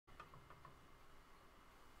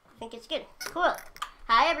think it's good. Cool.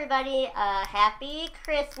 Hi, everybody. Happy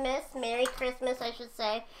Christmas. Merry Christmas, I should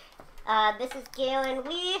say. This is Gaelynn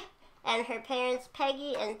Lea and her parents,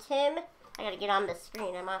 Peggy and Tim. I gotta get on the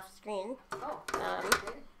screen. I'm off screen.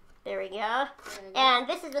 There we go. And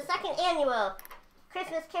this is the second annual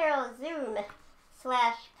Christmas Carol Zoom /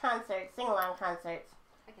 concert, sing-along concerts.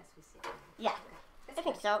 I guess we see it. Yeah, I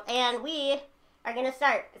think so. And we are gonna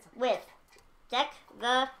start with Deck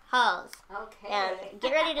the Halls. Okay. And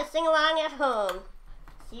get ready to sing along at home.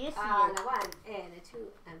 See you soon. On a 1 and a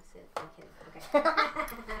 2. I'm kidding. Okay.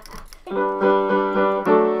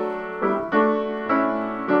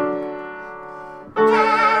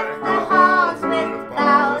 Deck the halls with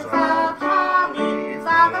boughs of holly,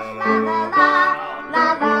 la la la la la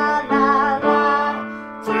la la.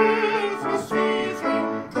 'Tis the season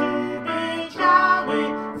to be jolly,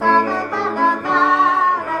 la la la la la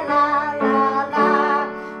la la.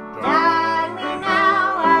 Don we now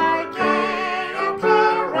our gay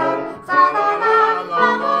apparel, la la la la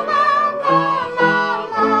la la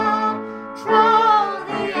la. Troll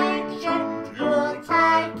the ancient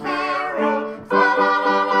Yuletide carol, la la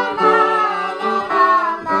la la la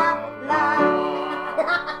la la.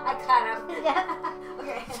 I caught up. Yeah.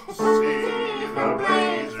 Okay. See the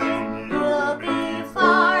blazing will be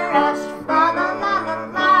for us, la la la la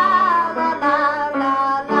la la la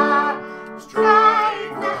la.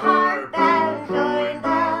 Strike the harp and join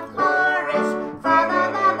the chorus, la la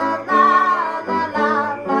la la la la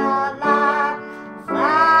la la.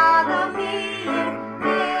 Follow me in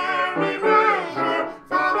merry measure,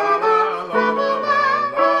 la la la la la la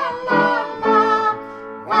la.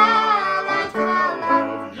 While I tell of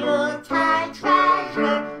Yuletide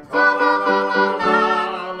treasure, la la la la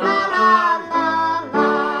la la la la.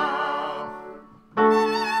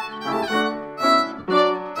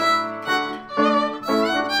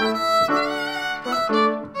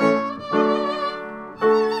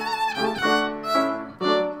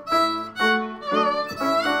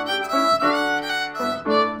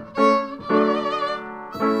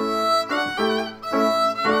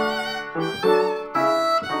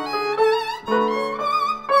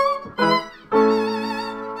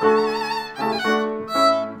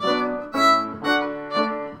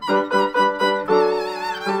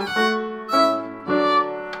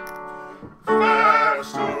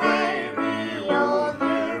 Fast away the old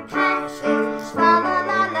year passes, la la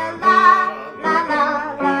la la la la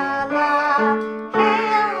la la.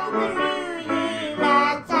 Hail the new ye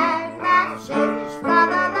lads and lasses, la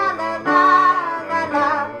la la la la la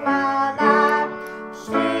la la.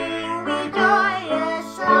 Sing we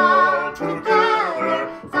joyous all together,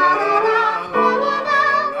 la la la la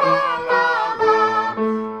la la la.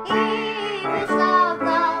 Heedless of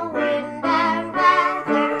the wind and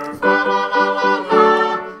weather, la la la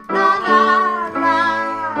la la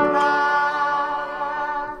la la.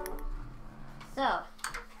 So,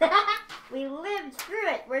 we lived through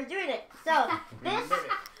it. We're doing it. So, this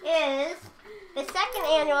is the second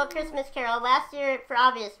annual Christmas Carol. Last year, for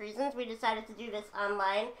obvious reasons, we decided to do this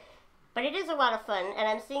online. But it is a lot of fun, and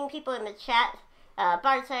I'm seeing people in the chat,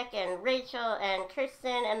 Bartek and Rachel and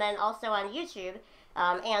Kirsten, and then also on YouTube,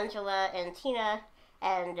 Angela and Tina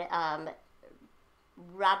and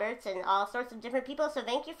Roberts and all sorts of different people. So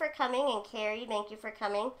thank you for coming, and Carrie, thank you for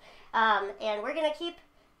coming. And we're going to keep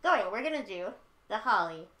going. We're going to do the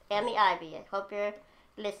holly and the ivy. I hope you're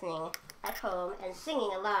listening at home and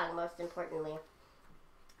singing along, most importantly.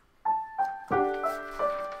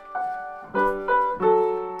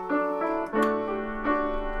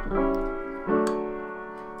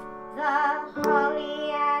 The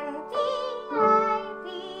holly and the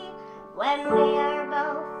ivy, when they are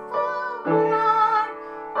both forlorn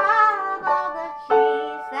of all the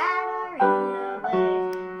trees that are in the way,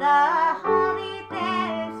 the holly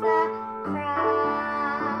bears the crown.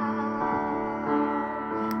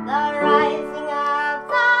 The rising of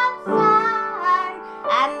the sun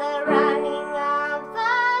and the running of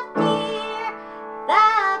the deer, the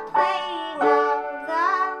playing of the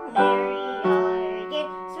merry organ,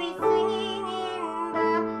 sweet singing in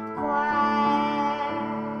the choir.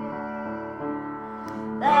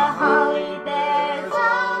 The holly bears a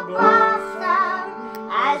blossom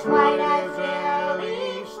as white as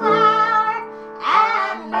lily flower,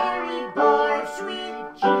 and Mary bore sweet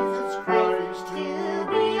Jesus Christ to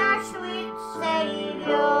be our sweet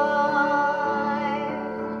Savior.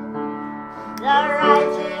 The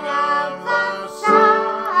rising of the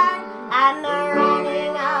sun and the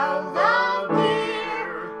running of the deer,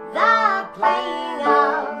 the playing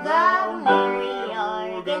of the merry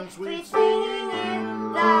organ, sweet singing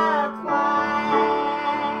in the choir.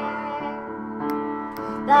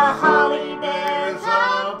 The holly bears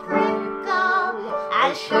a prickle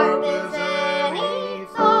as sharp as any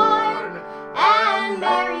thorn, and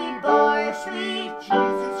Mary bore sweet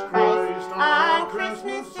Jesus Christ on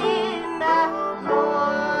Christmas in the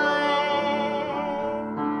morn.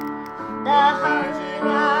 The humming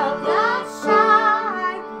of the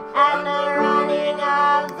sun and the running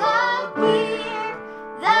of the deer,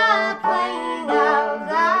 the playing of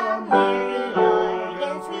the merry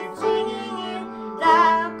organ, sweet singing in the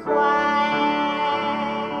choir.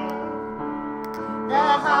 The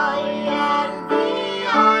holly and the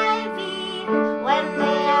ivy, when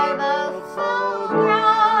they are both full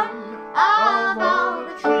grown, of all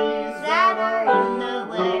the trees that are in the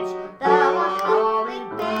woods, the holly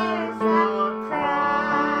bears a crown.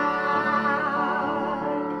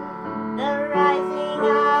 The rising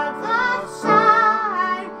of the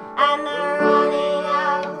sun and the running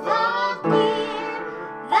of the deer,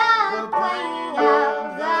 the playing of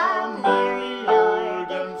the merry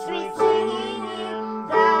organ, sweet singing in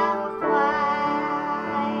the choir.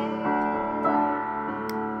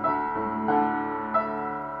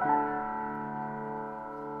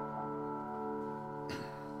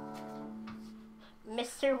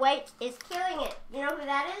 Mr. White is killing it. You know who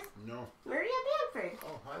that is? No. Maria Bamford.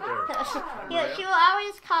 Oh, hi there. Yeah, she will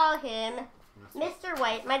always call him Mr.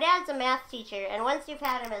 White. My dad's a math teacher, and once you've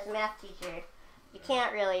had him as a math teacher, you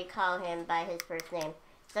can't really call him by his first name.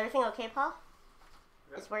 Is everything okay, Paul?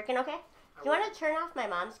 Yeah. It's working okay? Do you want to turn off my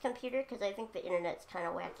mom's computer? Because I think the internet's kind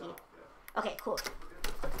of wacky. Okay, cool.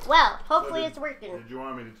 Well, hopefully it's working. Did you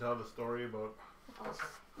want me to tell the story about...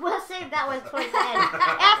 We'll save that one towards the end.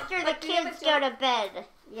 After the Do you have a kids go to bed.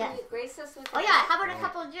 Yeah. Can you grace us with Oh, yeah. How about a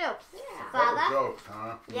couple of jokes? Yeah. Father? jokes,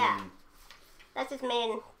 huh? Yeah. That's his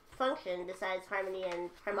main function besides harmony and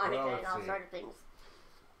harmonica Well, and all let's see. sort of things.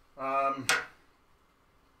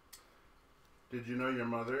 Did you know your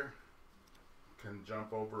mother can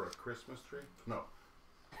jump over a Christmas tree? No.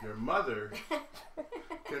 Your mother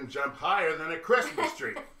can jump higher than a Christmas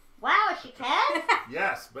tree. Wow, she can?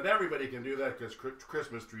 Yes, but everybody can do that because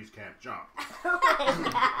Christmas trees can't jump. Oh my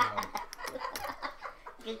god.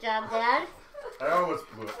 Good job, Dad. I almost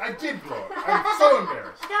blew it. I did blow it. I'm so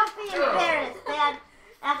embarrassed. Don't be embarrassed, Dad.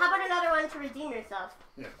 How about another one to redeem yourself?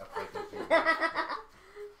 Yeah, I can do that.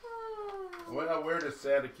 Well, where does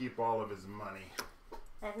Santa keep all of his money?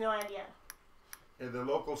 I have no idea. In the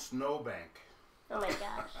local snowbank. Oh my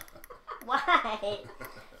gosh. Why?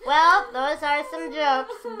 Well, those are some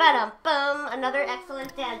jokes. Ba-dum-bum. Another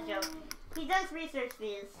excellent dad joke. He does research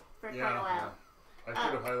these for quite a while. I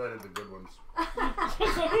should have highlighted the good ones.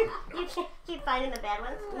 You keep finding the bad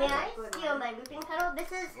ones. May I steal my looping pedal?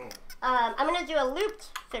 This is, I'm going to do a looped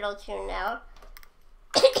fiddle tune now.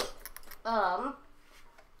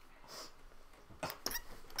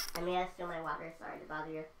 Let me steal my water. Sorry to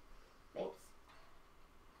bother you. Thanks.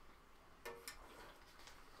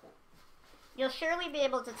 You'll surely be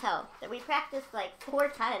able to tell that we practiced like 4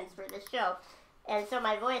 times for this show. And so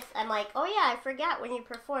my voice, I'm like, oh yeah, I forgot when you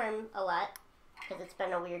perform a lot, because it's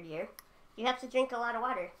been a weird year. You have to drink a lot of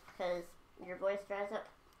water, because your voice dries up.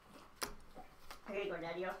 Here you go,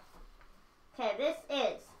 Daddy. Okay, this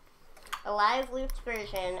is a live looped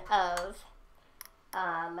version of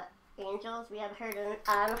Angels We Have Heard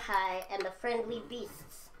on High and the Friendly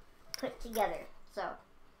Beasts put together. So,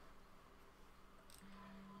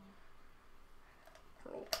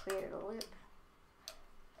 let me clear the loop.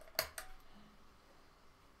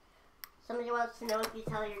 Somebody wants to know if you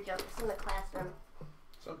tell your jokes in the classroom.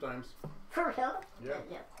 Sometimes. For real? Yeah.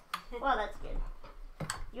 Yeah. Well, that's good.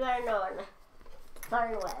 You are known far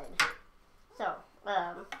and wide. So,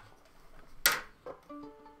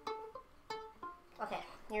 okay,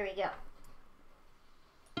 here we go.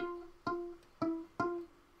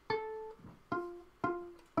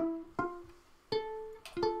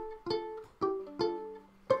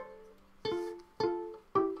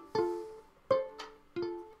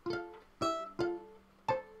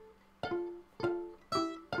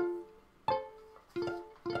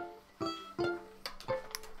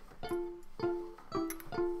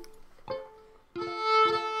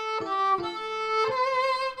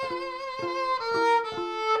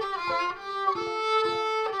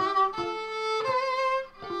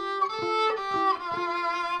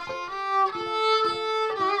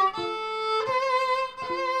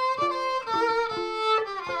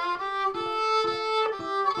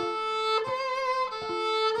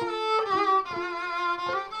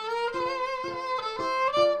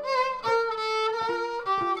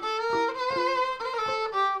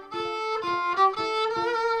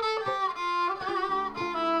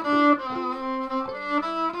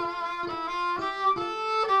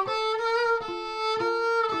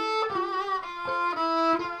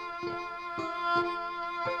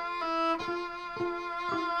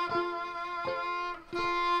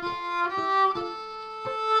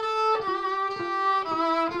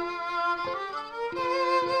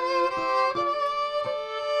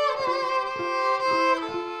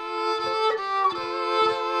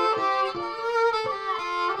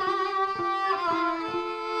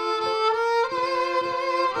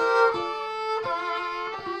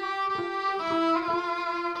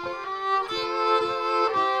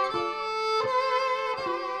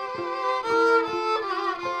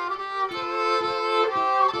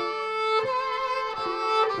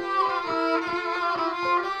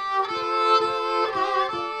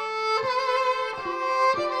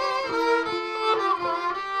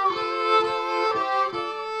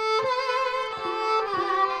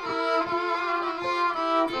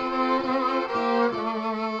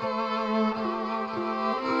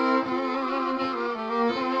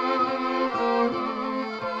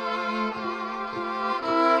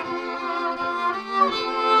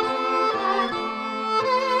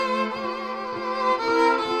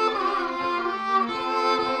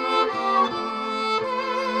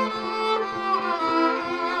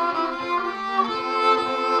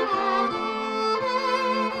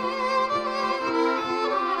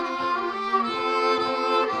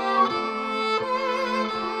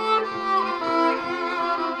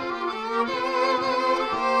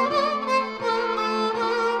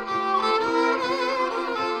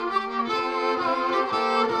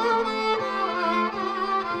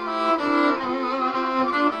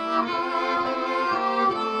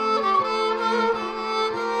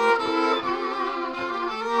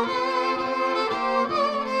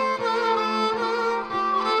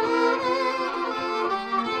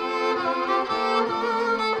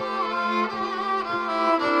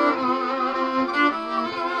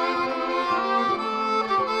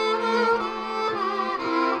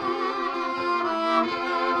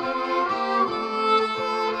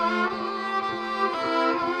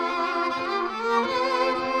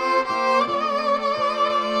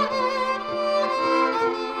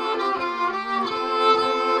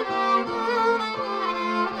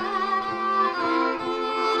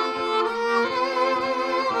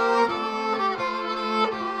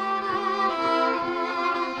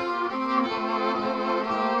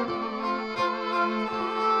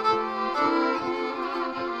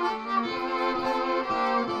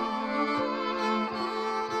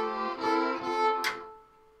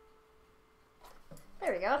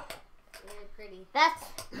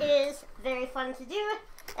 very fun to do.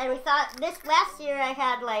 And we thought this last year I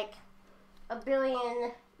had like a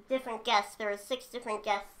billion different guests. There were 6 different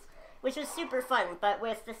guests, which was super fun. But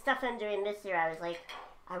with the stuff I'm doing this year, I was like,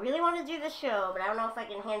 I really want to do the show, but I don't know if I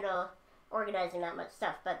can handle organizing that much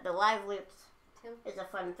stuff. But the live loops is a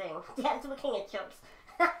fun thing. Dad's looking at jokes.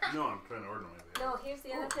 No, I'm trying to organize it. No, here's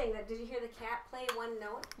the other thing. Did you hear the cat play one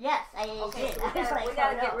note? Yes, I Okay, did. so we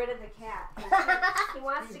gotta get rid of the cat. He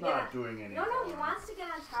wants He's to get not doing anything. No, he wants to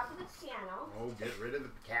get on top of the piano. Oh, get rid of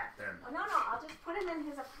the cat then. Oh, no, I'll just put him in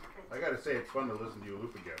his apartment. I gotta say, it's fun to listen to you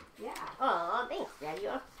loop again. Yeah. Oh, thanks, Daddy.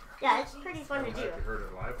 Yeah, it's pretty fun to I do. haven't heard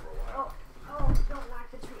it live for a while. Oh, don't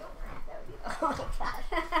knock the tree over. That would be Oh my gosh.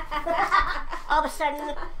 All of a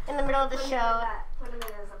sudden, in the middle of the show. Put him in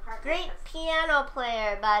his apartment. Great piano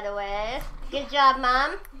player, by the way. Good job,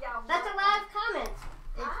 Mom. Yeah, That's a live comment.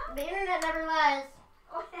 The internet never lies.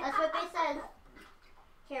 That's what they said.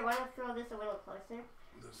 Here, why don't I throw this a little closer?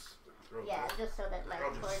 Yeah, just so that my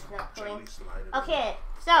cord's not pulling. Okay,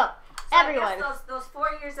 so everyone. I guess those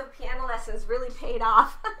 4 years of piano lessons really paid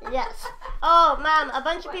off. Yes. Oh, Mom, a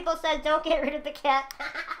bunch of people said don't get rid of the cat.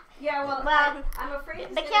 Yeah, well, Mom, I'm afraid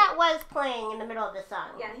the cat was playing in the middle of the song.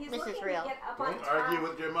 Yeah, he's this looking is real. to get up on Don't top. argue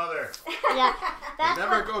with your mother. Yeah, that's It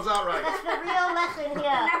never goes out right. That's the real lesson It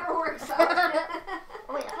here. never works out.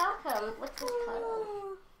 Wait, how come? What's this cut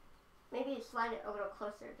on? Maybe you slide it a little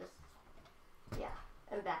closer, just, yeah,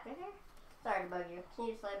 and back right here. Sorry to bug you. Can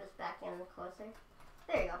you slide this back in closer?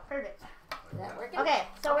 There you go, perfect. Is that working? Okay,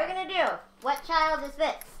 so we're gonna do What Child Is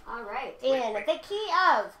This? All right. In the key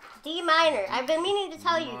of D minor. I've been meaning to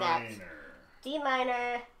tell you that. D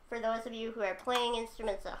minor, for those of you who are playing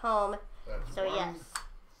instruments at home. That's So one yes,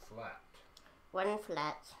 flat. 1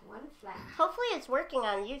 flat. 1 flat. Hopefully it's working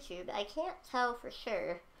on YouTube. I can't tell for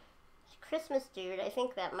sure. Christmas dude, I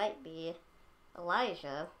think that might be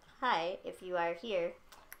Elijah. Hi, if you are here.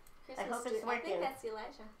 I hope it's working. I think that's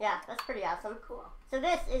Elijah. Yeah, that's pretty awesome. Cool. So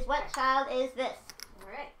this is What Child Is This? All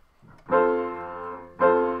right.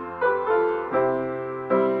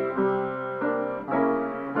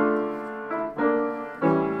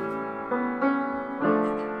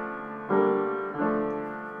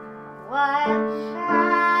 What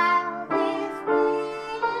child is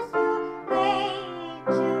this who laid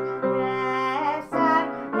to rest our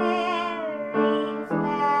Mary's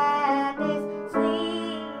lap is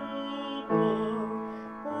sleeping,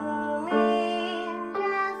 whom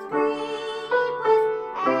angels greet with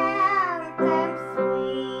anthems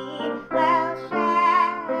sweet, while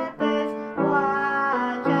shepherds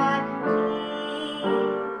watch our keeping.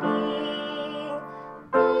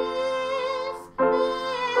 This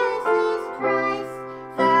is Christ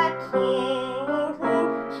the King,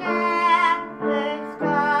 whom shepherds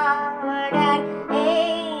guard and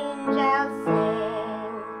angels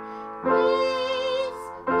sing. Peace,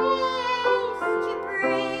 peace, to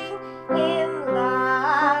bring him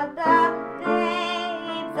love, the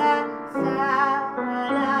babe, the Son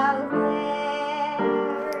of Mary.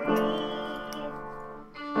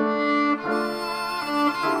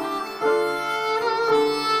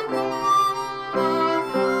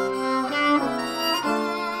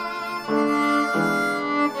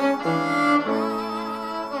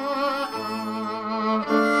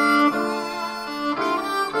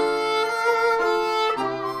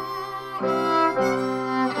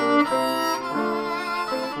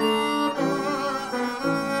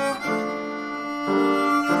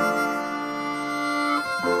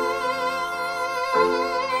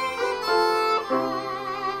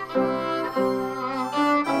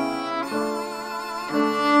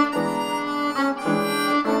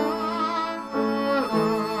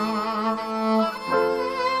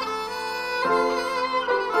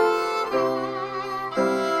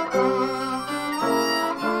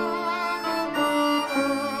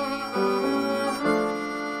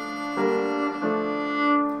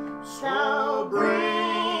 So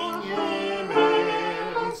bring him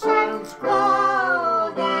incense,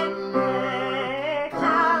 gold, and myrrh,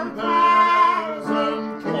 compels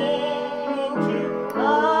him, King, to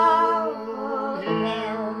own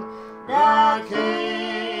him, the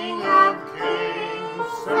King of Kings,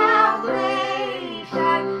 salvation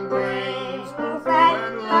brings,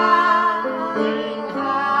 and loving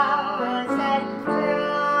hearts and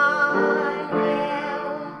crown him.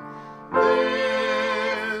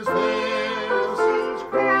 This is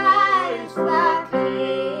Christ the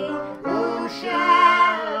King, whom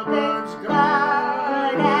shepherds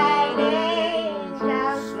guard and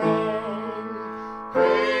angels sing.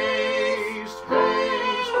 Haste,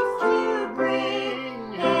 haste to bring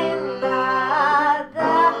him love,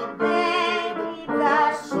 the babe, the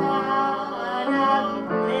Son of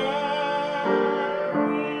Mary.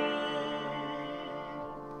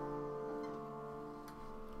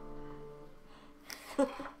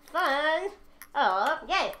 Fun. Oh,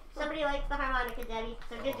 yay. Somebody likes the harmonica, Daddy.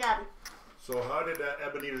 So good job. So how did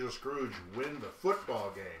Ebenezer Scrooge win the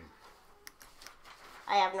football game?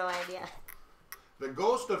 I have no idea. The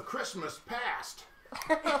ghost of Christmas passed.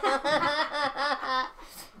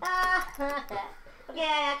 Okay,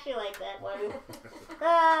 I actually like that one.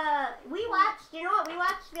 We watched, you know what we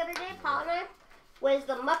watched the other day, Paul and I? Was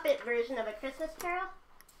the Muppet version of A Christmas Carol.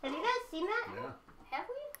 Have you guys seen that? Yeah. Have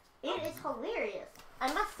we? It is hilarious.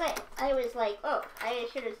 I must say, I was like, oh, I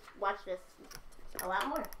should have watched this a lot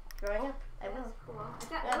more growing up. I will. Cool.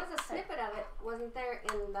 There was a snippet of it, wasn't there,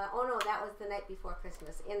 in the, oh no, that was the night before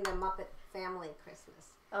Christmas, in the Muppet Family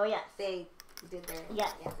Christmas. Oh, yes. They did their,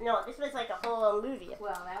 Yes. No, this was like a whole movie.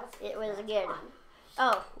 Well, that was It was good. fun.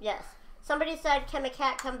 Oh, yes. Somebody said, can the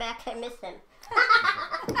cat come back? I miss him.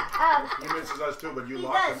 He misses us too, but you He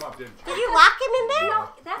locked does. him up, didn't you? Did you lock him in there? No,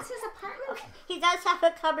 that's his apartment. He does have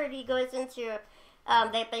a cupboard he goes into.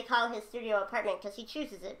 They call his studio apartment because he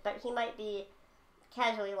chooses it, but he might be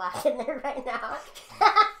casually locked in there right now.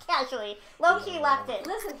 Casually. Low-key locked in.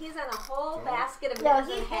 Listen, he's on a whole basket of No,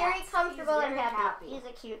 mittens he's and very hats. comfortable He's and very happy. He's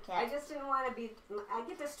a cute I cat. just didn't want to be. I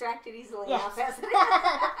get distracted easily Yes. enough as it is.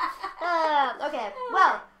 Okay,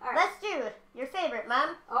 well, All right. let's do your favorite,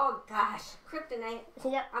 Mom. Oh gosh, kryptonite.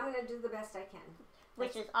 Yep, I'm gonna do the best I can.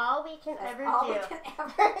 which is all we can That's ever all do. we can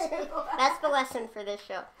ever do. That's the lesson for this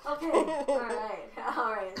show. Okay.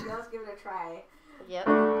 All right. Let's give it a try. Yep.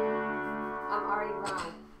 I'm already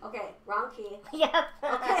wrong. Okay, wrong key. Yep.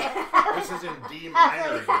 Okay. This is in D I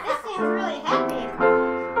minor was like, again. this seems really happy. Yeah.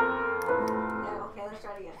 Okay. Let's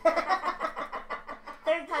try it again.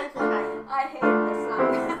 Third time's the charm. I hate this song.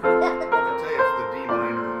 I tell you, it's the D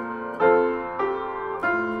minor.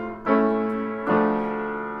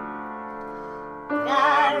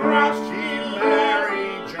 God rest Ye merry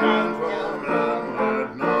gentlemen,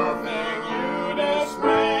 let nothing you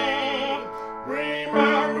dismay.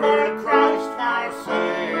 Remember Christ our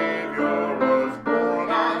Savior was born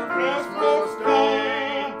on Christmas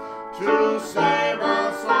Day to save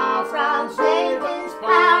us all from Satan's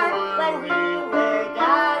power when we were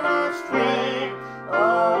gone astray.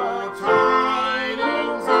 Oh,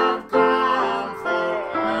 tidings of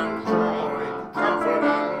comfort and joy, comfort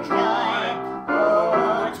and joy.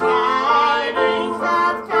 Oh, tidings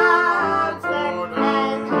of comfort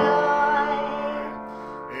and joy.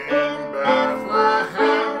 In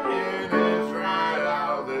Bethlehem in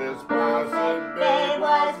Israel this blessed babe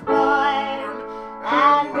was born,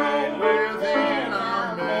 and laid within a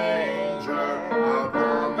manger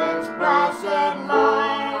upon this blessed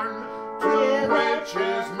morn. To which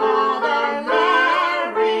his mother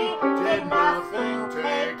Mary did nothing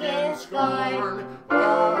take in scorn.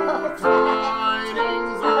 Oh,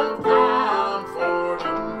 tidings of comfort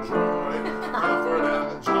and joy, comfort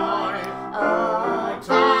and joy. Oh,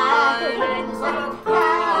 tidings of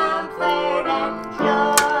comfort and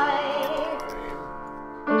joy.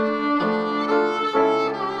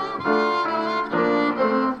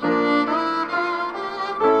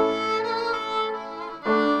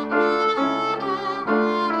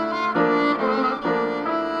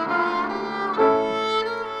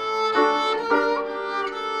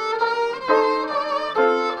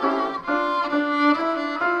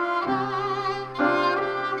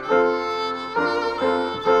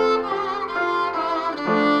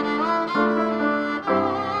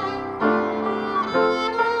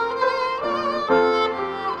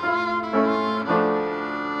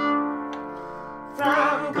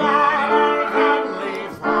 From God our Heavenly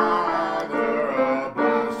Father, a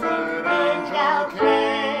blessed angel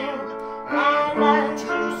came, and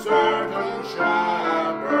unto certain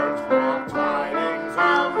shepherds brought tidings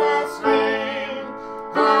of the same.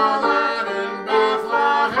 How that in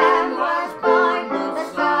Bethlehem was born the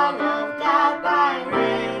Son of God by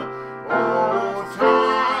name. Oh,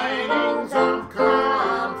 tidings of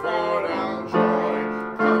comfort and joy,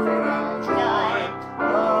 comfort and joy.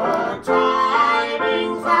 Oh,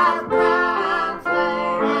 tidings of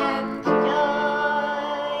comfort and joy.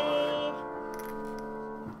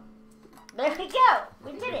 There we go.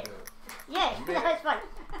 We did it. Yay. That was fun.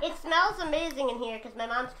 It smells amazing in here because my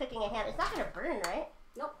mom's cooking a ham. It's not going to burn, right?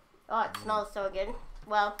 Nope. Oh, it smells so good.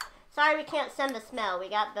 Well, sorry we can't send the smell. We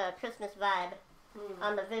got the Christmas vibe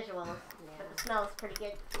on the visuals, but the smell is pretty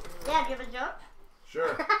good. Yeah, give a joke.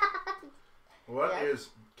 Sure. What Yeah. is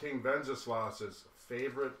King Wenceslaus's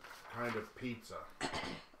favorite kind of pizza?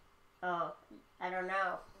 Oh, I don't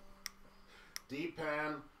know. Deep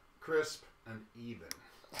pan, crisp, and even.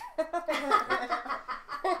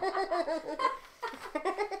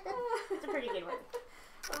 It's a pretty good one.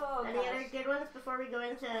 Oh, Any other good ones before we go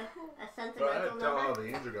into a But I sentimental had to tell how number? the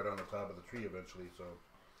angel got on the top of the tree eventually, so.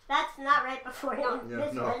 That's not right before No.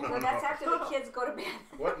 this no. one. No, that's after the kids go to bed.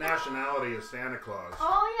 What nationality is Santa Claus?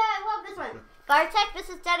 Oh yeah, I love this one. Bartek, this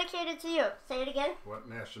is dedicated to you. Say it again. What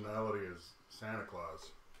nationality is Santa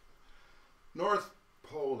Claus? North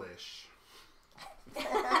Polish.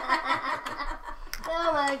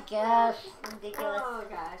 Oh my gosh, ridiculous. Oh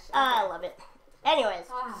gosh. Okay. I love it. Anyways,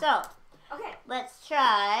 so Okay. let's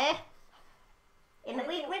try in the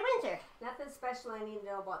Anything- Midwinter. Nothing special I need to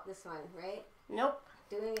know about this one, right? Nope.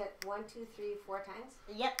 Doing it 1, 2, 3, 4 times?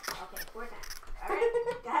 Yep. Okay, 4 times.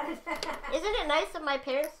 Alright, got it. Isn't it nice of my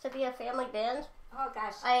parents to be a family band? Oh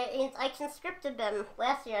gosh. I conscripted them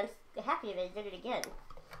last year. I'm happy they did it again.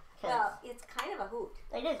 'Cause Well, it's kind of a hoot.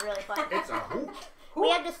 it is really fun. It's a hoot. We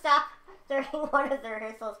had to stop during one of the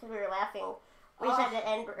rehearsals because we were laughing. We just Oh. had to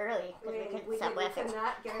end early because we couldn't stop we laughing. could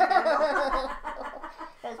not get our handle.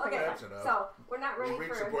 That was pretty Okay, That's fun. enough. so we're not ready We've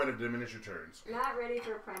reached the for point of diminish returns. not ready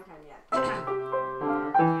for prime time yet.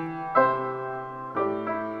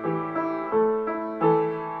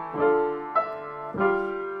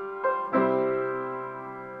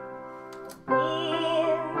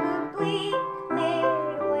 In the bleak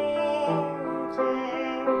midwinter,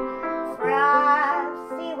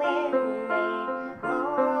 frosty wind made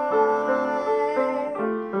mourn.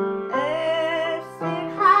 Earth stood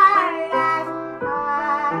hard as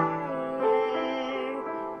iron,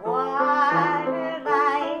 water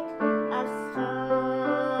like a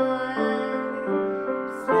stone.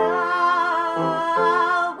 Snow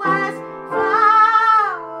was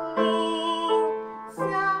falling,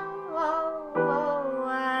 snow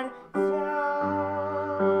on snow.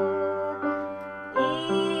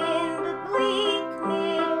 In the bleak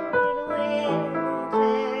midwinter,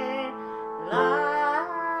 long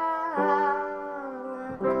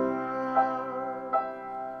ago.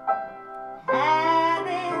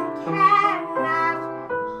 Heaven cannot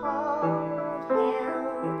hold him,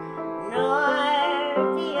 nor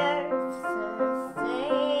the earth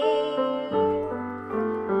sustain.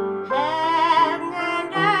 Heaven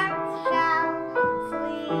and earth shall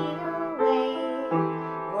flee away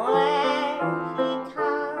when he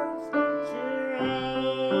comes to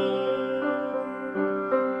reign.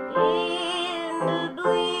 In the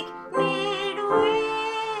bleak midwinter,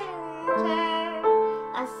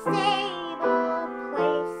 a stable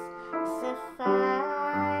place sufficed.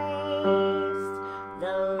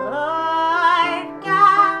 The Lord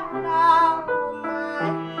God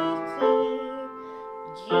Almighty,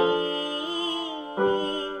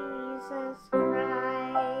 Jesus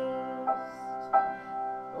Christ.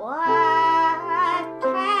 What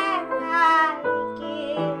can I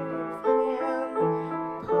give him,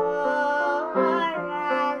 poor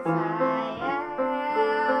as I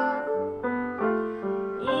am?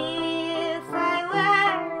 If I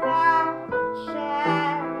were a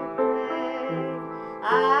shepherd, I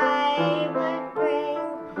would bring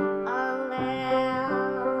a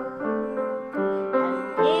lamb. And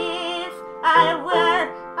if I were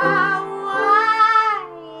a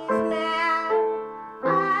wise man, I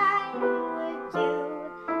would do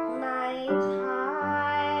my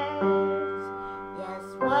part. Yes,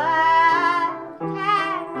 what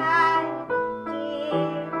can I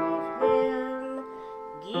give him?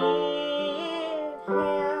 Give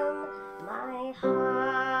him my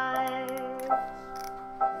heart.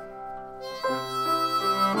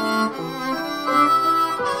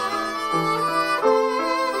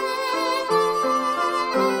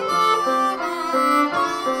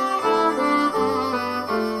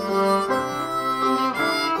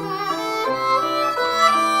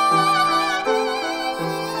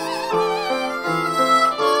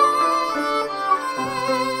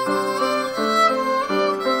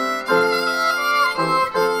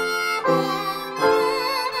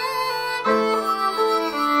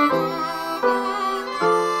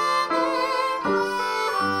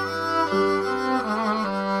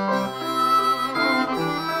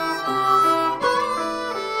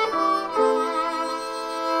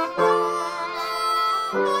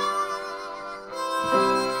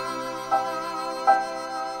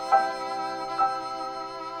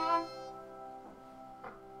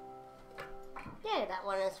 Yeah, that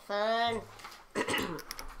one is fun.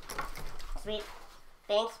 Sweet.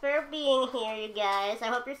 Thanks for being here, you guys. I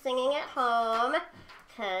hope you're singing at home,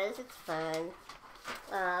 because it's fun.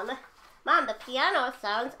 Mom, the piano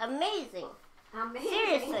sounds amazing. Amazing.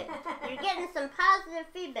 Seriously. You're getting some positive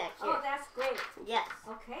feedback here. Oh, that's great. Yes.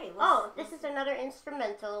 Okay. Oh, this is another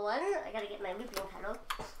instrumental one. I gotta get my looping pedal.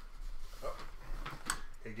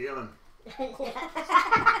 Hey, Gaelynn.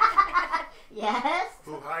 Yes?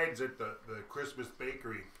 Who hides at the Christmas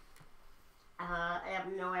bakery? I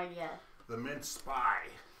have no idea. The mince spy.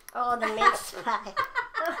 Oh, the mince pie.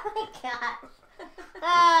 Oh my gosh.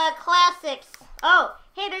 Classics. Oh,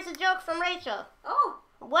 hey, there's a joke from Rachel. Oh.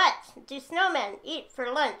 What do snowmen eat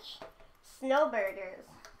for lunch? Snowburgers.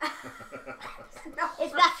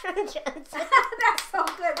 Is that from Jensen? That's so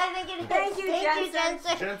good. I think it is. Thank you,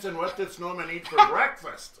 Jensen. Jensen, what did snowmen eat for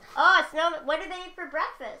breakfast? Oh, snowmen. What do they eat for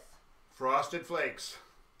breakfast? Frosted Flakes.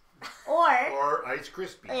 Or Ice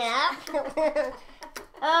Krispies. yeah.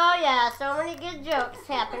 Oh, yeah. So many good jokes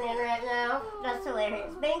happening right now. That's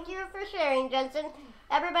hilarious. Thank you for sharing, Jensen.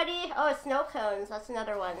 Everybody, snow cones. That's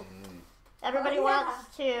another one. Everybody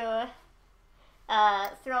wants to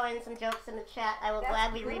throw in some jokes in the chat. I will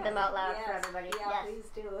gladly read them out loud for everybody. Yeah, yes. please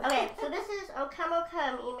do. Okay, so this is O Come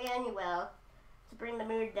Emmanuel to bring the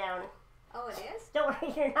mood down. Oh, it is? Don't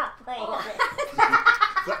worry, you're not playing on it.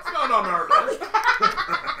 That's not on our list.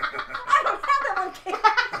 I don't have that one.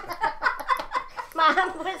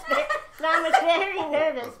 Mom was very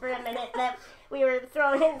nervous for a minute that we were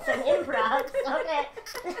throwing in some improv. Okay.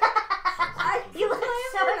 You look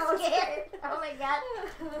so scared. Oh my god.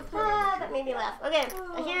 That made me laugh. Okay,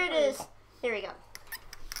 here it is. Here we go.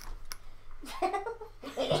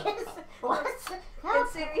 It is? What?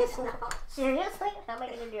 It's serious now. Seriously? How am I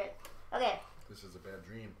going to do it? Okay. This is a bad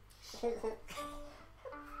dream.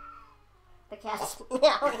 The cat's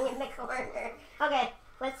meowing in the corner. Okay,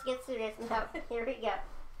 let's get serious now. Here we go.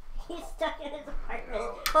 He's stuck in his apartment.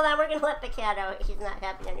 Hold on, we're going to let the cat out. He's not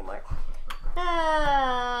happy anymore.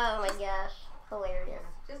 Oh my gosh. Hilarious.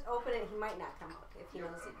 Just open it. He might not come out if he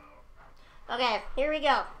knows it. Okay, here we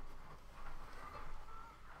go.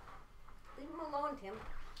 Leave him alone, Tim.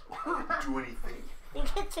 Do anything. You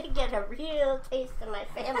get to get a real taste of my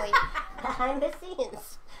family behind the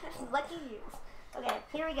scenes. Lucky you. Okay,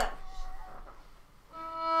 here we go.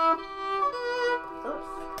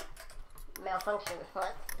 Oops. Malfunction.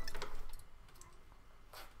 What?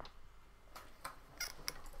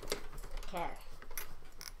 Okay.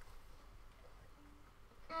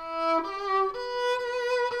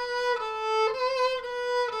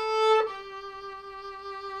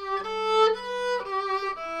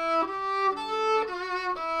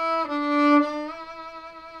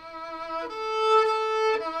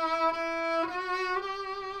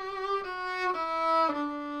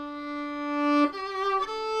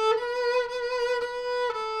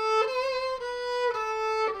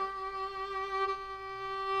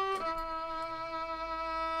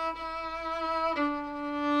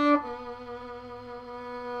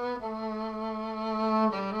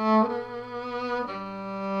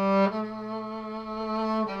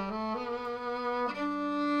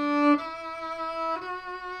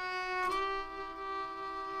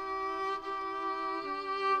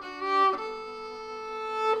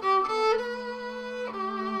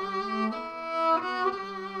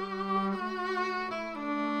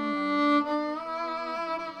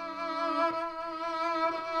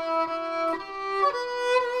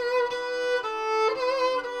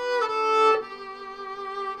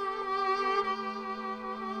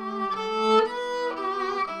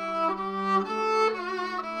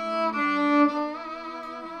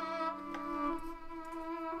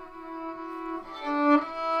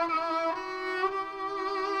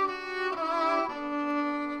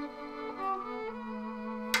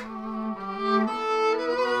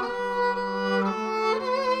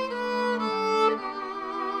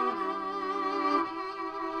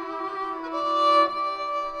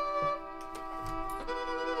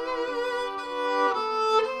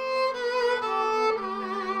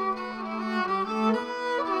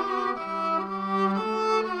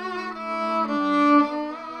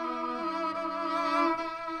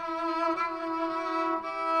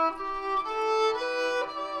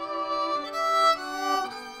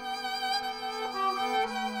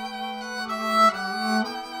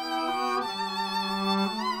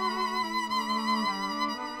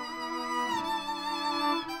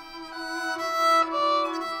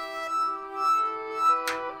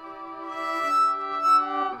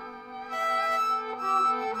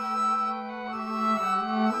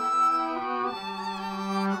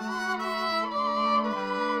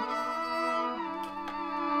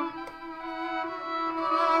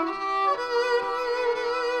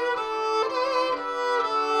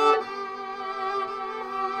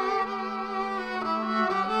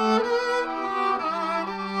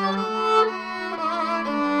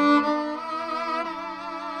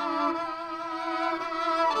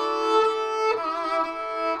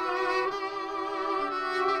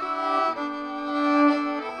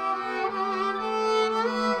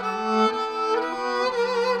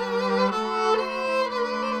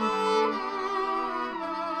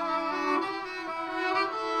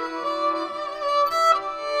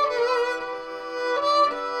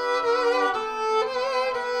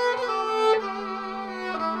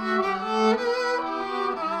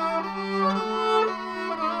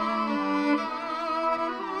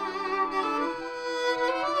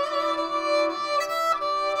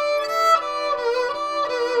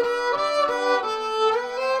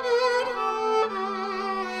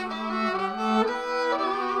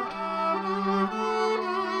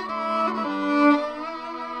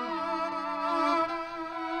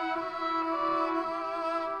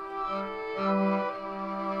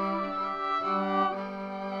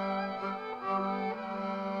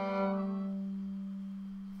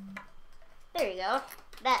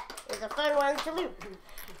 a fun one to loop.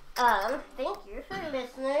 Thank you for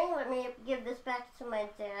listening. Let me give this back to my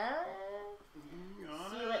dad.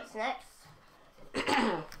 See what's next.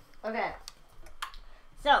 Okay.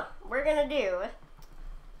 So, we're gonna do...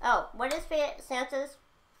 Oh, what is Santa's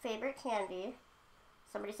favorite candy?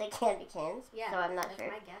 Somebody said candy canes, Yeah, so I'm not that's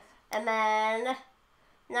sure. my guess. And then...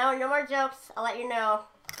 No more jokes. I'll let you know.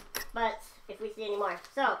 But, if we see any more.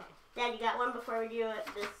 So, Dad, you got one before we do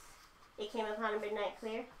this... It came upon a midnight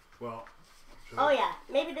clear? Well... Oh yeah,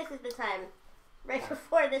 maybe this is the time. Right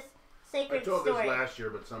before this sacred I told story. this last year,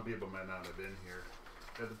 but some people might not have been here.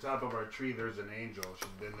 At the top of our tree, there's an angel.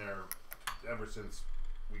 She's been there ever since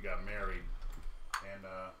we got married. And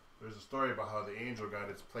there's a story about how the angel got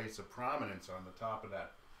its place of prominence on the top of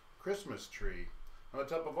that Christmas tree. On the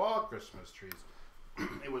top of all Christmas trees.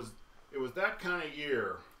 It was that kind of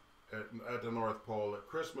year at the North Pole that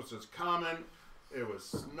Christmas is coming. It was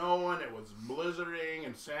snowing. It was blizzarding.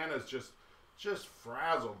 And Santa's just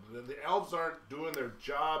frazzled. The elves aren't doing their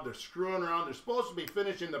job. They're screwing around. They're supposed to be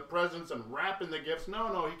finishing the presents and wrapping the gifts.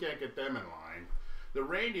 No, he can't get them in line. The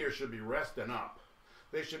reindeer should be resting up.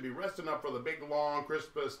 They should be resting up for the big, long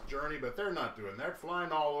Christmas journey, but they're not doing that. They're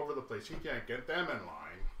flying all over the place. He can't get them in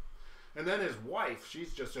line. And then his wife,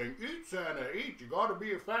 she's just saying, eat, Santa, eat. You got to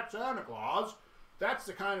be a fat Santa Claus. That's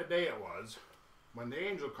the kind of day it was when the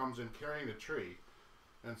angel comes in carrying the tree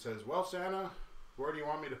and says, well, Santa, where do you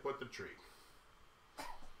want me to put the tree?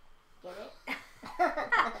 Get it?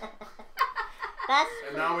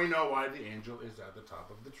 And now we know why the angel is at the top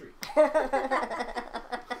of the tree.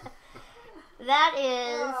 That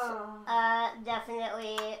is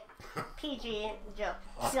definitely PG joke.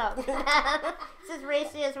 So, it's as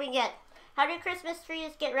racy as we get. How do Christmas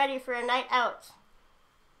trees get ready for a night out?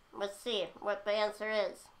 Let's see what the answer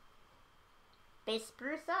is. They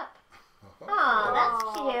spruce up. Oh, that's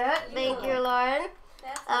cute. Thank you, Lauren.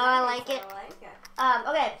 That's I nice. like it. I like it.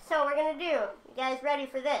 Okay, so we're gonna do. You guys ready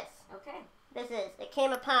for this? Okay. This is It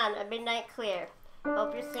Came Upon a Midnight Clear.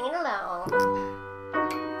 Hope you're singing along.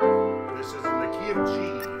 This is in the key of G.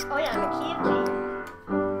 Oh yeah, in the key of G.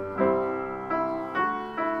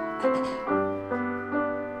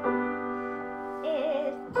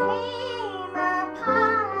 It came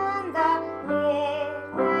upon the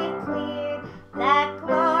midnight clear, that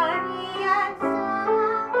glorious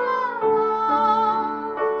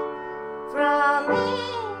song from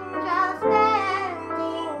angels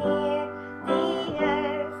bending near the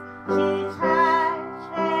earth to touch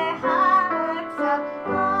their hearts of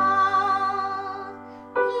gold.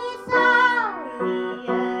 Peace on the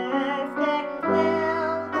earth,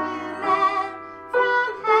 goodwill to men,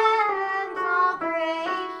 from heaven's all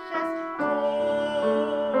gracious King.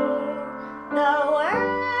 The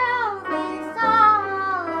world in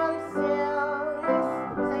solemn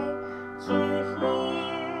stillness sing, to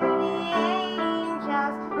hear the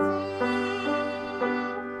angels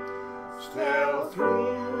sing. Still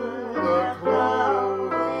through the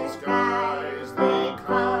cloven skies they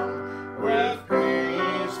come, with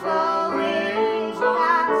peaceful wings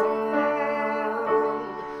unfurled,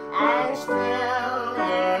 and still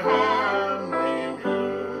their heavenly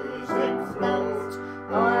music floats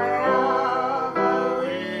o'er all the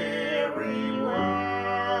weary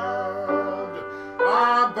world.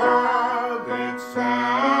 Above its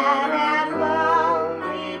sad and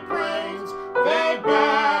lonely plains, they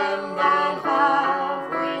bend on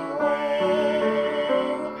hovering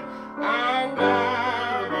wing, and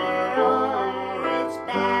ever o'er its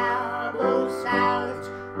babble sounds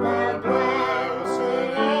the blessed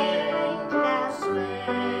angels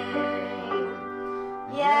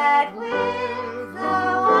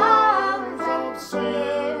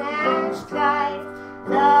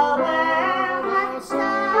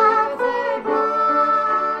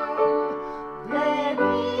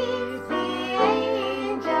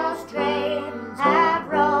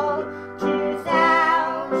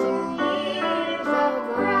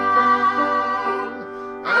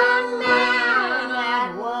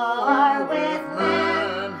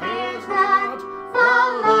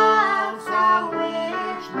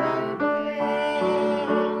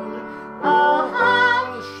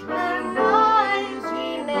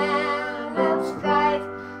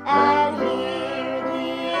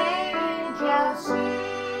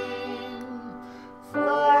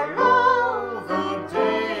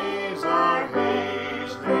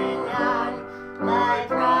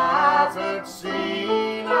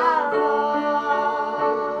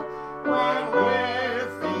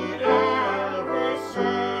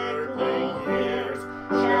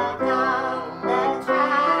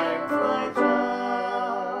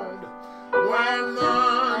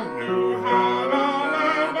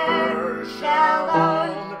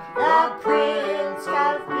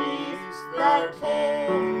the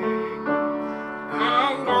King,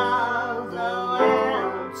 and all the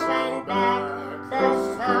world send back the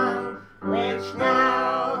song which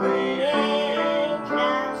now the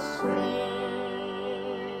angels sing.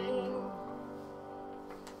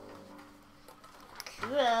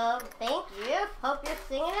 Cool, thank you. Hope you're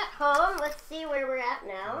singing at home. Let's see where we're at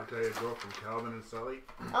now. I'll tell you a joke from Calvin and Sully.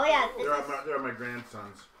 Oh yeah, They're my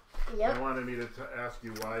grandsons. yep. They wanted me to ask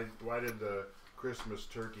you why did the Christmas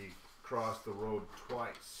turkey cross the road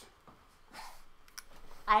twice?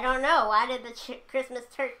 I don't know. Why did the Christmas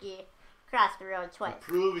turkey cross the road twice? To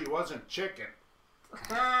prove he wasn't chicken. Those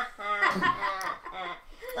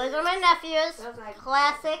are my nephews. Those are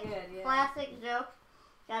Classic, good, yeah. classic joke.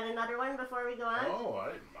 Got another one before we go on? Oh,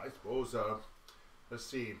 I suppose. Let's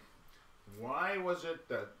see. Why was it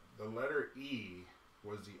that the letter E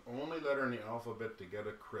was the only letter in the alphabet to get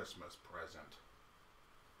a Christmas present?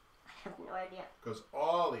 I have no idea. Because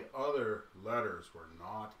all the other letters were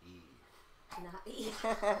not E. Not E.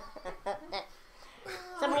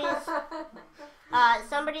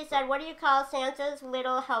 Somebody said, what do you call Santa's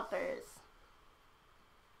little helpers?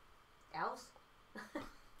 Elves?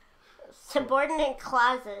 Subordinate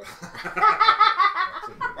clauses.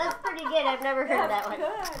 That's pretty good. I've never heard that one.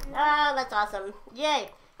 Good. Oh, that's awesome. Yay.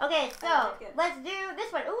 Okay, so I like it. let's do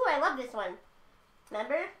this one. Ooh, I love this one.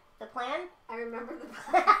 Remember the plan? I remember the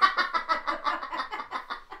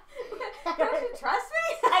Don't you trust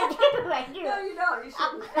me? I do. No, you don't. You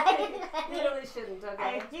shouldn't. You really shouldn't, okay?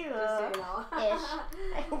 I do. Just so you know. Ish.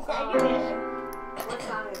 I do ish. What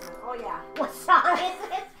song is it? Oh, yeah. What song is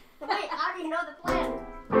this? Wait, how do you know the plan?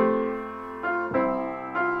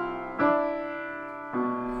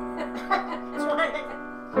 Which one is it?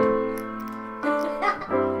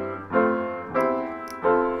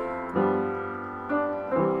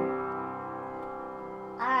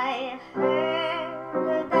 I heard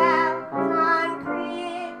the bells on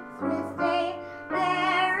Christmas Day.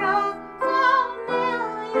 There rose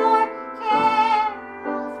familiar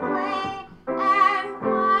carols play, and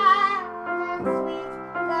wild and sweet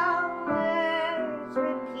the words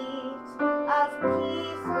repeat of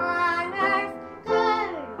peace on earth,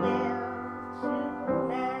 goodwill to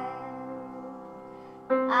men.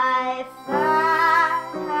 I thought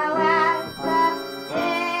how as the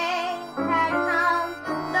day had come,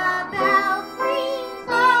 the belfries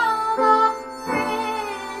all of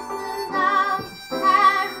Christendom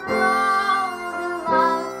had rolled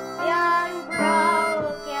along the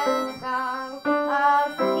unbroken song of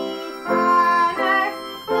peace on earth,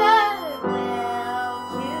 goodwill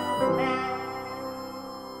to men.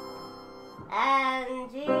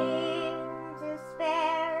 And in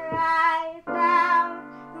despair I bowed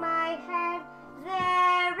my head.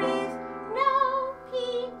 There is no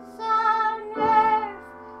peace on earth,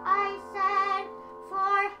 I said,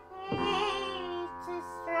 for hate is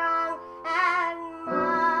strong and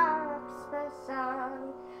mocks the song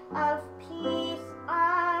of peace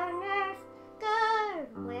on earth,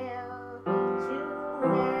 goodwill to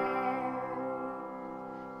men.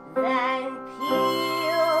 Then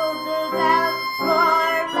pealed the bells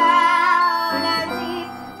more loud and deep.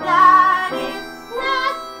 God is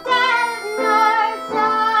not dead, nor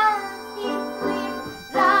does he sleep.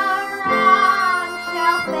 The wrong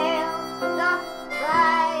shall fail, the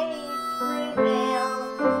right prevail.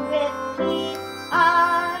 With peace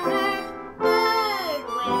on earth,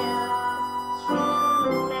 goodwill to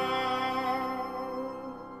men.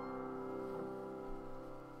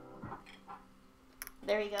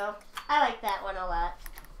 There you go. I like that one a lot.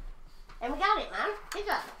 And we got it, Mom. Good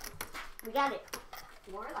job. We got it.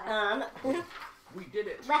 More or less. We did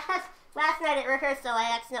it. Last night at rehearsal,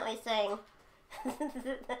 I accidentally sang.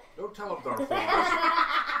 Don't tell them our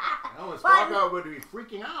faults. Sparkle would be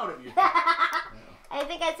freaking out if you. I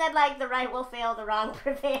think I said like the right will fail, the wrong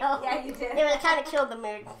prevail. Yeah, you did. It kind of killed the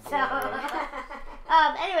mood. So,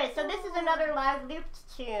 anyway, so this is another live looped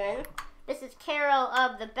tune. This is Carol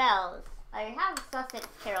of the Bells. I have Sussex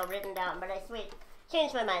Carol written down, but I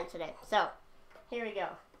changed my mind today. So, here we go.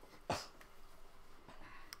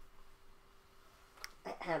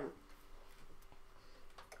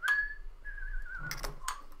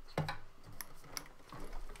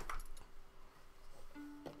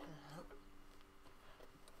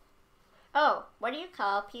 Oh, what do you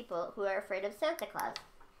call people who are afraid of Santa Claus?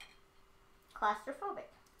 Claustrophobic.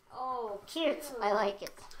 Oh, Cute. I like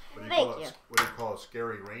it. What do Thank call you. What do you call a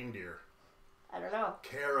scary reindeer? I don't know.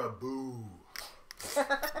 Caribou.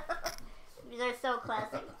 These are so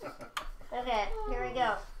classic. Okay, here we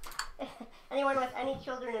go. Anyone with any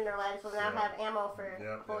children in their lives will now have ammo for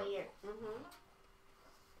a whole year. Mm-hmm.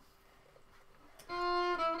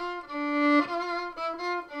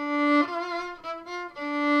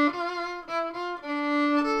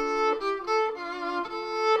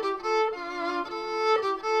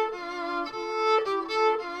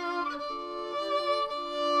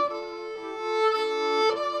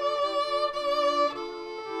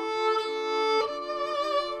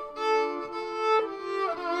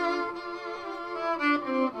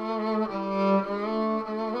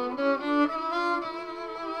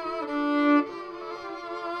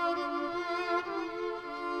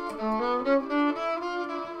 There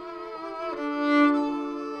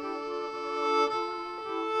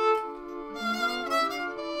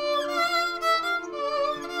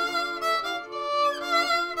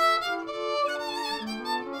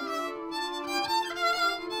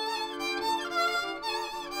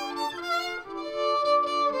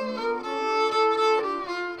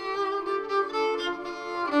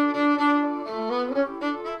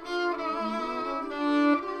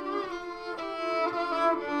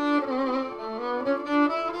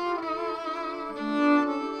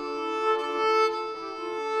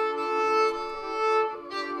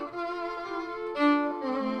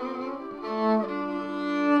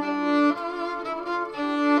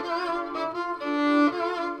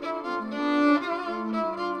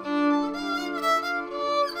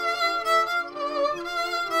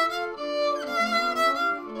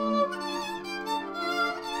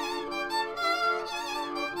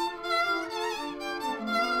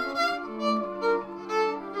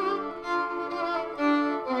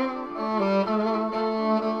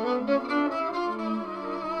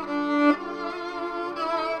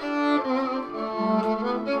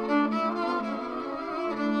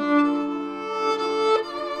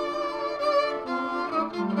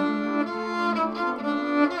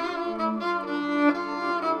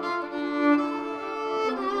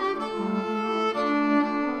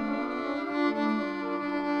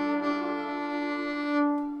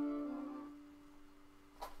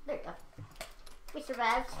you go. We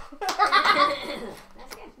survived. That's good.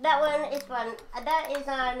 That one is fun. That is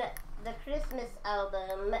on the Christmas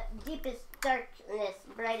album, Deepest Darkness,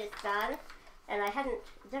 Brightest Dawn. And I hadn't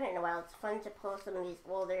done it in a while. It's fun to pull some of these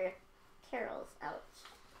older carols out.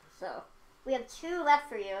 So, we have 2 left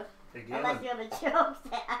for you. Hey, Unless Gaelynn. you have a joke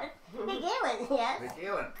to add. Hey, Gaelynn, yes? Hey,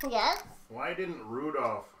 Gaelynn. Yes? Why didn't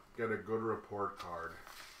Rudolph get a good report card?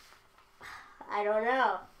 I don't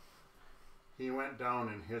know. He went down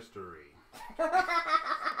in history.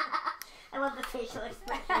 I love the facial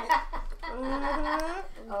expression.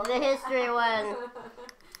 The history one.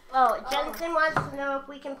 Oh, Jensen wants to know if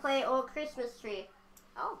we can play Old Christmas Tree.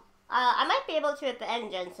 Oh. I might be able to at the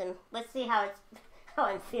end, Jensen. Let's see how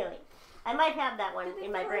I'm feeling. I might have that one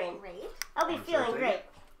in my brain. Great. I'll be Want to feeling take great. it?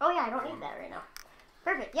 Oh yeah, I don't need that right now.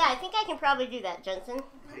 Perfect. Yeah, I think I can probably do that, Jensen.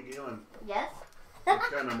 Hey, Gaelynn. Yes? What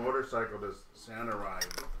kind of motorcycle does Santa ride?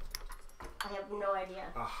 I have no idea.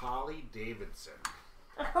 A Harley Davidson.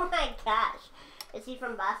 Oh my gosh. Is he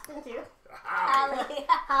from Boston too? Holly.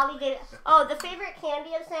 Holly Davidson. Oh, the favorite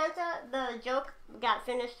candy of Santa, the joke got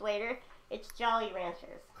finished later. It's Jolly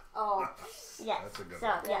Ranchers. Oh. Yes. That's a good so,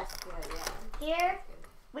 one. yes. That's good, yeah. Here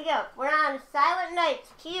we go. We're on Silent Night,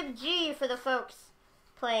 key of G for the folks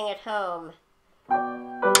playing at home.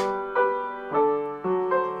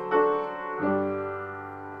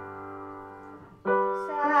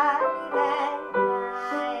 Silent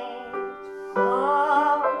night,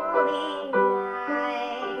 holy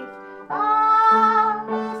night, all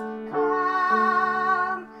is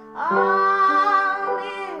calm, all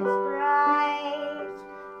is bright,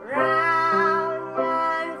 round the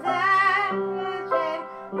Virgin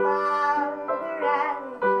Mother and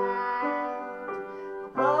Child,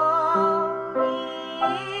 holy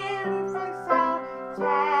infant, so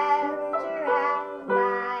tender and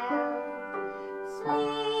mild.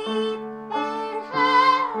 Sleep in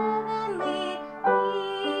heavenly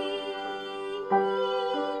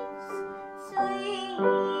peace. Sleep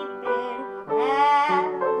in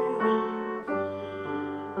heavenly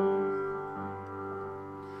peace.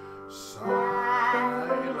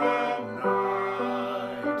 Silent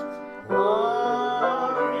night,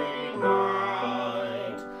 Holy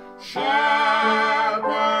night,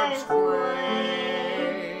 shepherds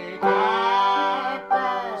quake at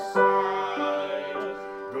the sight.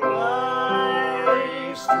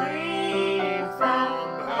 glory stream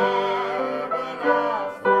from heaven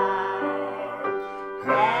afar.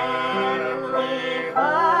 Heavenly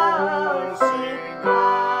hosts sing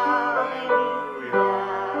hallelujah.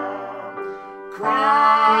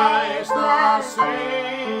 Christ the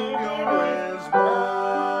Savior is born.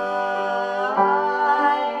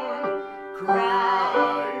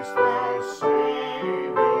 Christ the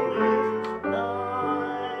Savior is born.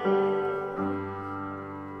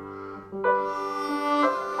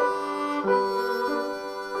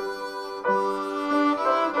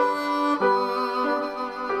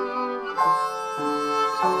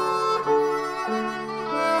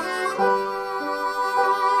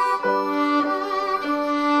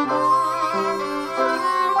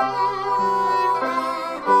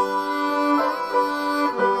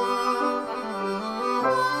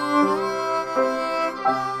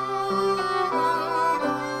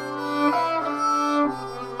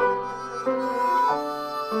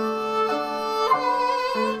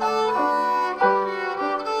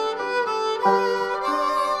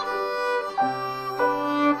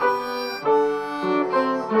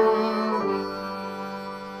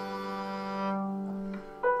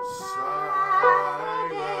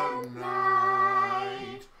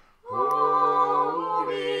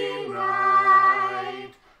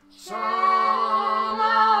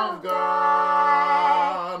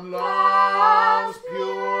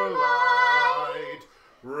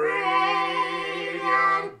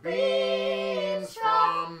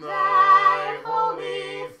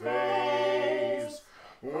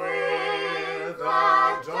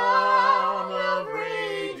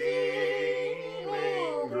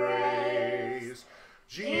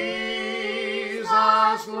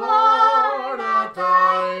 Jesus, Lord, at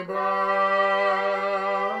thy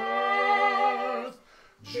birth.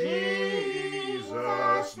 Jesus,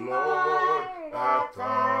 Lord, at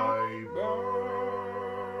thy birth.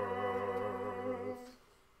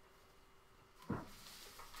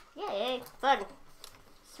 Yay, fun.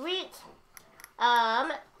 Sweet.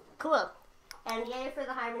 Cool. And yay for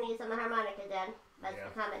the harmonies and the harmonica, Dan. That's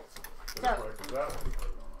the comments. So,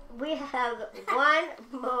 we have one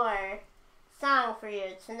more song for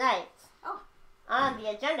you tonight. Oh. On the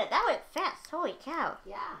agenda. That went fast. Holy cow.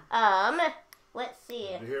 Yeah. Let's see.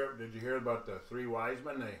 Did you hear about the 3 wise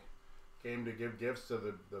men? They came to give gifts to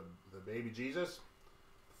the baby Jesus.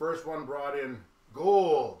 The first one brought in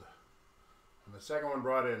gold. And the second one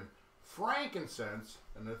brought in frankincense.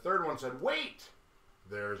 And the third one said, wait,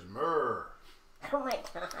 there's myrrh. Oh my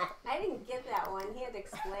god. I didn't get that one. He had to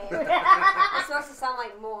explain. It's supposed to sound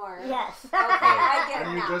like more. Yes. Okay, I get it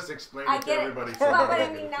And now. you just explained I it to get it. everybody. Well, but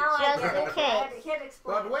I mean, now I Just get in it. case. He had to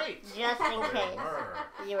explain. But wait. Just in there's case myrrh.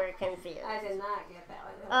 you were confused. I did not get that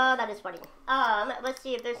one. Oh, that is funny. Let's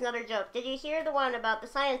see if there's another joke. Did you hear the one about the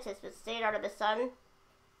scientist that stayed out of the sun?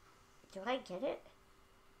 Do I get it?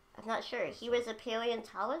 I'm not sure. He was a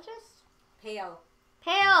paleontologist? Pale.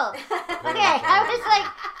 Pale! Okay, I was like,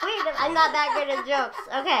 wait, I'm not that good at jokes.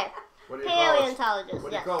 Okay, What do you paleontologist, What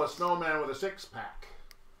do you yes. call a snowman with a 6-pack?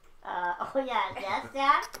 Oh yeah, yes,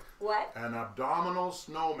 Dad? What? An abdominal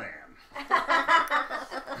snowman.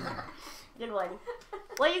 Good one.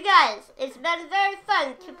 Well, you guys, it's been very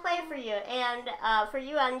fun to play for you. And for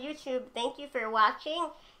you on YouTube, thank you for watching.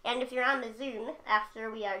 And if you're on the Zoom, after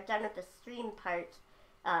we are done with the stream part,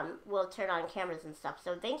 we'll turn on cameras and stuff.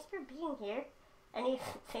 So thanks for being here. Any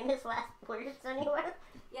famous last words, anyone?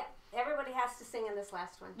 Yeah, everybody has to sing in this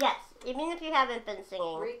last one. Yes, even if you haven't been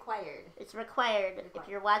singing. Required. It's required if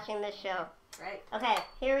you're watching this show. Right. Okay,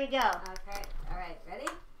 here we go. Okay. All right. Ready?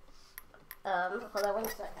 Hold on one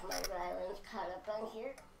second. My violin's caught up on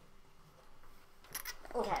here.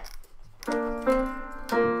 Okay.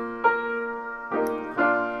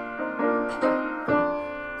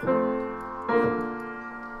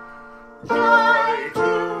 Joy to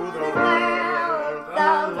the world,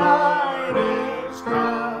 the Lord is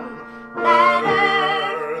come. Let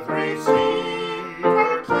earth receive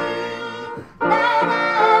her King. Let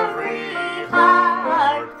every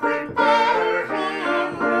heart prepare him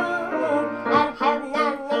room. And heaven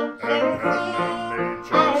and nature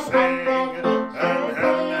sing. And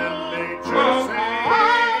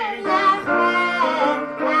heaven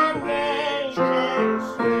and nature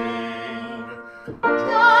sing.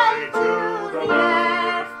 Joy to the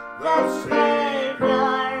earth, the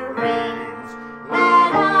Savior reigns.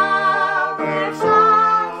 Let all their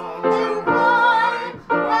songs employ,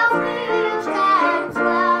 while fields and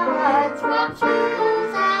floods, while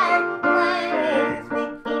hills and plains, we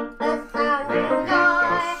keep the sounding joy.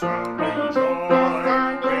 We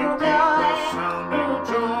keep the sounding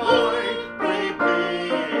joy.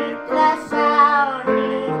 Repeat the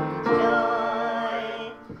sounding joy.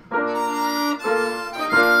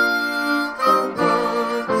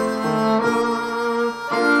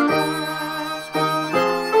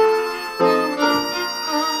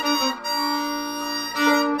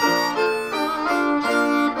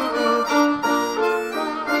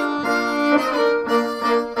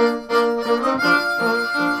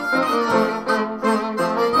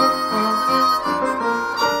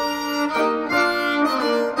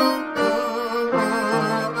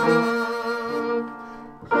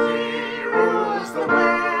 He rules the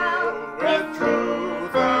world with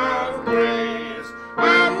truth and grace,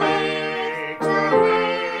 and makes the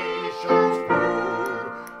nations prove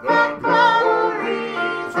the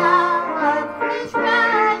glories of his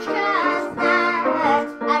righteousness,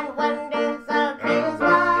 And wonders of his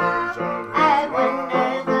love. And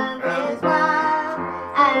wonders of his love.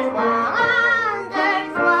 And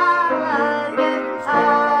wonders, wonders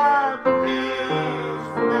of his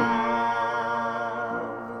love.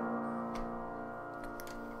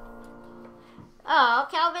 Oh,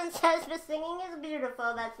 Calvin says the singing is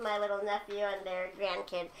beautiful. That's my little nephew and their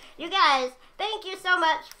grandkid. You guys, thank you so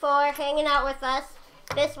much for hanging out with us.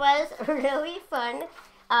 This was really fun.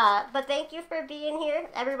 But thank you for being here.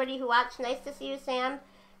 Everybody who watched, nice to see you, Sam,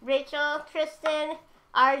 Rachel, Kristen,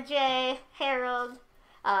 RJ, Harold,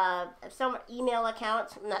 some email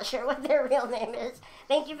accounts. I'm not sure what their real name is.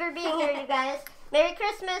 Thank you for being here, you guys. Merry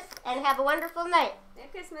Christmas and have a wonderful night. Merry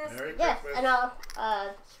Christmas. Merry Yes, Christmas.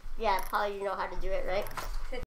 and Paul, you know how to do it, right?